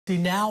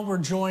Now we're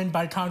joined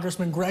by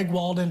Congressman Greg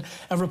Walden,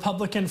 a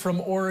Republican from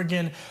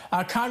Oregon.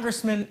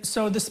 Congressman,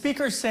 so the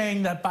Speaker is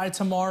saying that by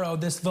tomorrow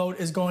this vote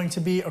is going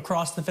to be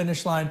across the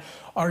finish line.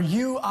 Are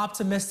you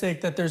optimistic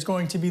that there's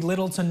going to be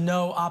little to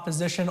no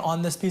opposition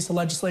on this piece of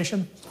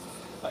legislation?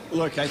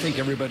 Look, I think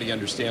everybody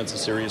understands the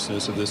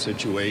seriousness of this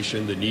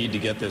situation, the need to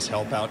get this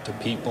help out to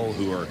people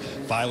who are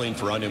filing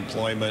for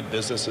unemployment,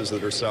 businesses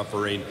that are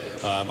suffering,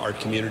 our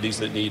communities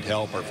that need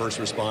help, our first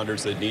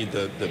responders that need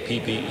the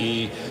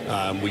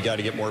PPE. We got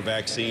to get more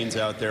vaccines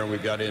out there, and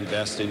we've got to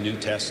invest in new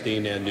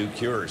testing and new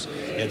cures.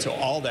 And so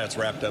all that's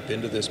wrapped up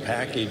into this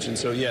package. And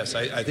so, yes,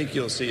 I think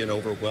you'll see an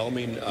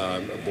overwhelming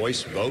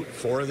voice vote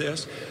for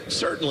this.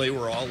 Certainly,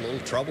 we're all a little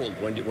troubled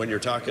when you're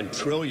talking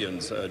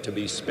trillions to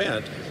be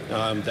spent.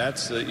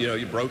 That's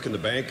you've broken the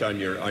bank on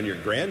your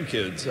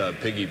grandkids'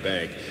 piggy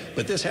bank.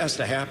 But this has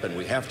to happen.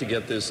 We have to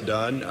get this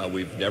done.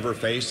 We've never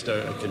faced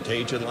a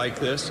contagion like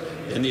this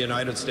in the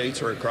United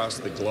States or across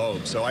the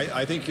globe. So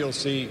I think you'll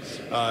see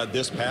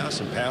this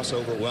pass and pass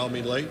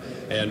overwhelmingly,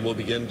 and we'll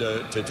begin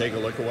to take a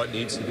look at what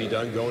needs to be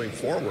done going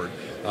forward.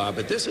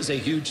 But this is a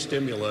huge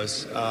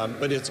stimulus,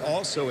 but it's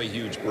also a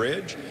huge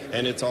bridge,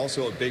 and it's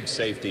also a big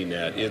safety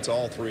net. It's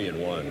all three in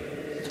one.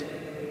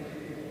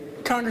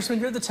 Congressman,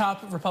 you're the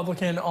top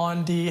Republican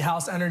on the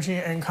House Energy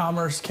and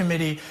Commerce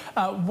Committee.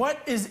 What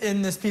is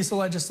in this piece of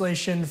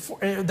legislation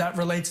that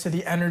relates to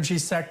the energy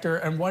sector,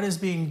 and what is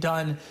being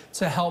done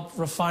to help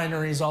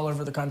refineries all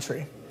over the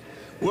country?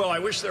 Well, I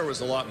wish there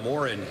was a lot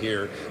more in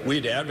here.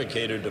 We'd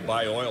advocated to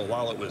buy oil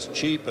while it was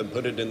cheap and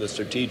put it in the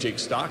strategic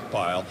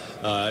stockpile.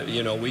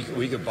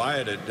 We could buy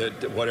it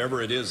at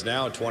whatever it is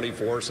now,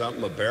 24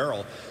 something a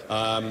barrel.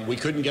 We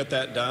couldn't get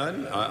that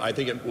done. I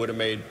think it would have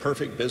made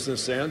perfect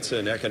business sense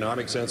and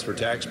economic sense for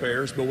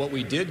taxpayers. But what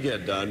we did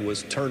get done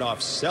was turn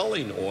off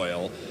selling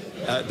oil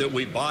that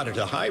we bought at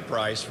a high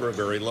price for a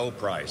very low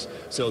price.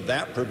 So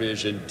that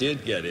provision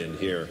did get in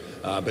here.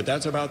 But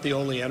that's about the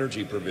only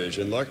energy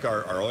provision. Look,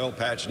 our oil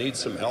patch needs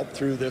some help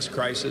through this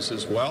crisis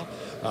as well.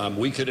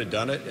 We could have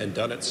done it and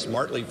done it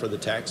smartly for the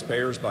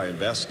taxpayers by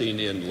investing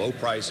in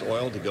low-price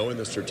oil to go in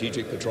the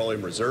Strategic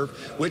Petroleum Reserve,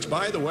 which,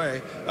 by the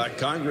way,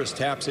 Congress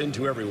taps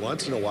into every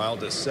once in a while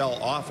to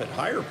sell off at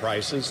higher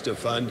prices to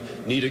fund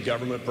needed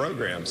government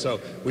programs.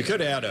 So we could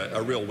have had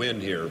a real win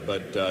here,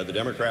 but the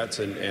Democrats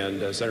and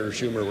Senator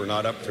Schumer were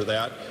not up for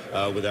that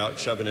without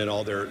shoving in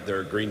all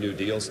their Green New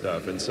Deal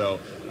stuff. And so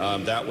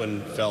that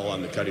one fell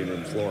on the cutting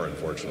room floor,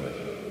 unfortunately.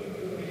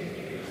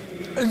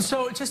 And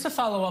so just to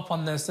follow up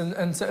on this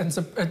and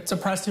to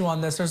press you on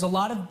this, there's a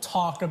lot of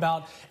talk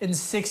about in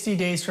 60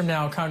 days from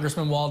now,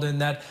 Congressman Walden,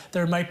 that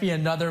there might be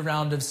another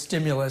round of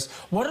stimulus.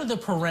 What are the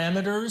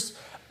parameters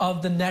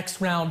of the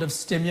next round of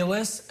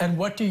stimulus, and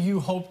what do you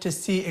hope to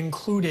see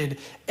included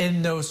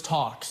in those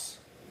talks?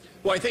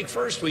 Well, I think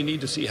first we need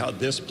to see how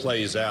this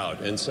plays out.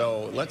 And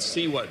so let's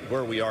see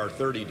where we are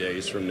 30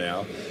 days from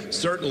now.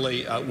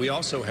 Certainly, we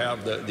also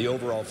have the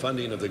overall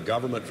funding of the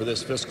government for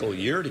this fiscal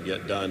year to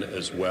get done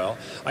as well.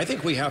 I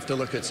think we have to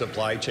look at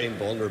supply chain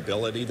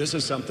vulnerability. This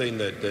is something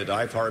that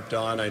I've harped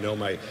on. I know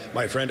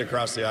my friend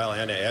across the aisle,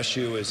 Anna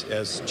Eshoo,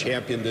 has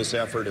championed this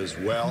effort as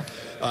well.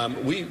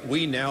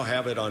 We now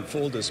have it on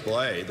full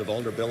display, the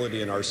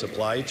vulnerability in our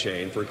supply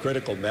chain for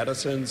critical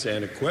medicines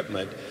and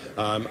equipment.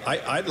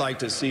 I'd like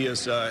to see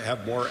us have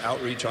more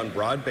outreach on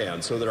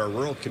broadband so that our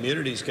rural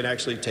communities can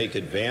actually take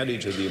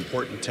advantage of the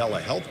important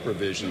telehealth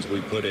provisions we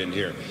put in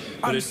here.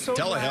 But it's so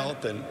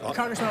telehealth and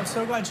Congressman, I'm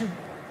so glad you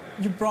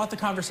brought the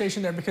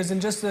conversation there, because in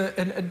just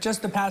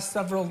the past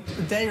several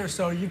day or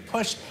so, you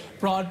pushed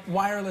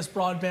wireless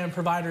broadband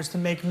providers to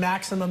make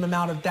maximum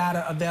amount of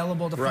data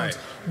available to folks.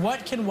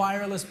 What can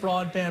wireless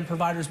broadband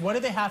providers, what do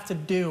they have to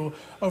do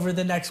over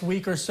the next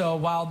week or so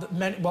while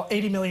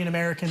 80 million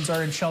Americans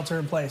are in shelter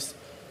in place?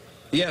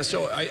 Yeah,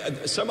 so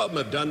some of them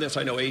have done this.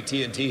 I know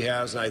AT&T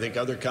has, and I think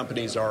other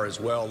companies are as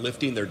well,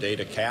 lifting their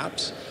data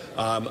caps,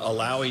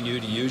 allowing you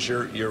to use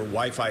your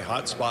Wi-Fi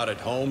hotspot at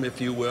home,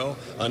 if you will,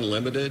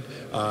 unlimited.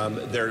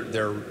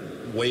 They're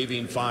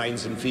waiving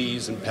fines and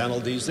fees and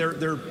penalties. The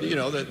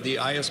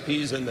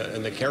ISPs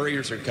and the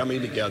carriers are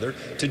coming together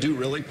to do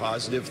really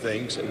positive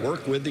things and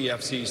work with the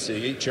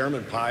FCC.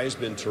 Chairman Pai has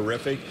been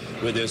terrific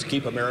with his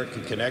Keep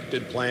America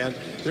Connected plan.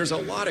 There's a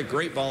lot of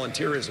great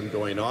volunteerism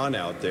going on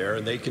out there,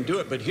 and they can do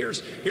it. But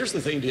here's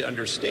the thing to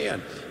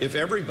understand. If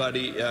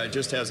everybody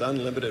just has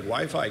unlimited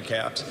Wi-Fi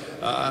caps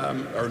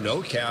or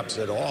no caps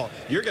at all,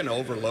 you're going to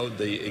overload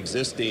the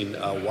existing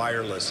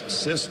wireless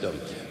system.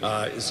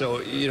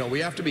 So we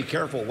have to be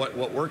careful.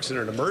 What works in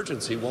an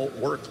emergency won't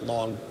work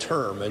long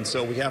term, and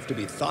so we have to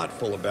be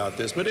thoughtful about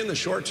this. But in the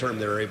short term,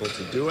 they're able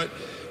to do it.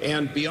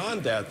 And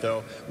beyond that,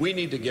 though, we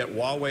need to get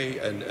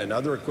Huawei and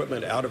other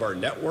equipment out of our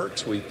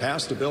networks. We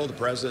passed a bill the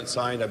president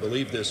signed, I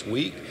believe, this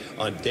week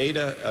on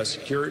data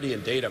security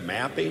and data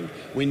mapping.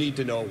 We need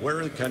to know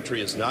where the country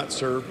is not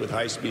served with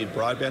high-speed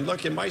broadband.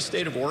 Look, in my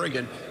state of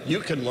Oregon, you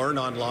can learn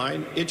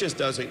online. It just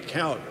doesn't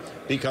count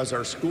because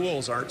our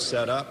schools aren't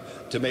set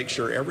up to make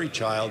sure every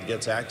child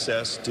gets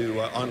access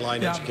to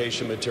online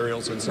education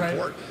materials and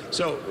support.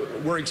 So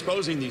we're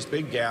exposing these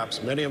big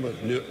gaps. Many of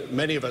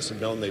us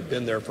have known they've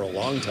been there for a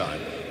long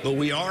time, but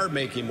we are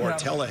making more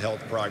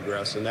telehealth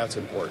progress, and that's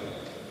important.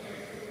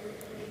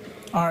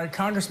 All right,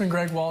 Congressman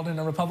Greg Walden,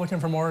 a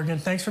Republican from Oregon,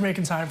 thanks for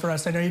making time for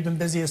us. I know you've been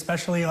busy,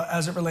 especially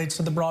as it relates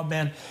to the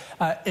broadband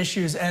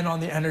issues and on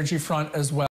the energy front as well.